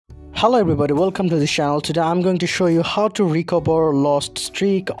Hello everybody, welcome to the channel. Today I'm going to show you how to recover lost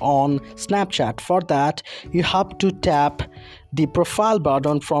streak on Snapchat. For that, you have to tap the profile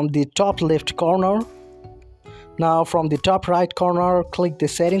button from the top left corner. Now from the top right corner, click the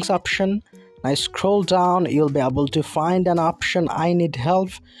settings option. Now scroll down, you'll be able to find an option I need help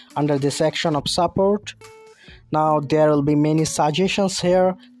under the section of support. Now there will be many suggestions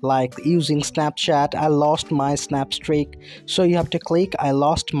here like using Snapchat. I lost my snap streak, so you have to click I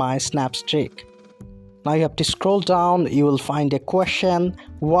lost my snap streak. Now you have to scroll down, you will find a question,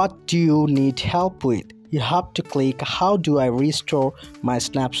 what do you need help with? You have to click how do I restore my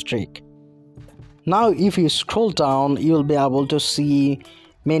snap streak. Now if you scroll down, you will be able to see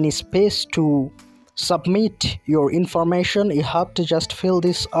many space to submit your information. You have to just fill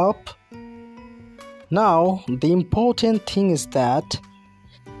this up. Now the important thing is that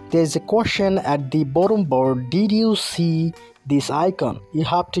there's a question at the bottom bar, did you see this icon? You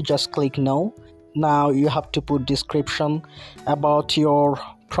have to just click no. Now you have to put description about your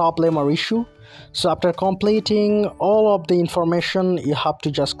problem or issue. So after completing all of the information, you have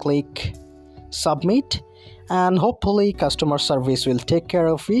to just click submit, and hopefully customer service will take care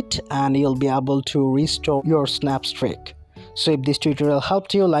of it and you'll be able to restore your snap streak. So if this tutorial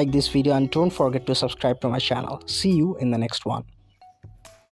helped you, like this video and don't forget to subscribe to my channel. See you in the next one.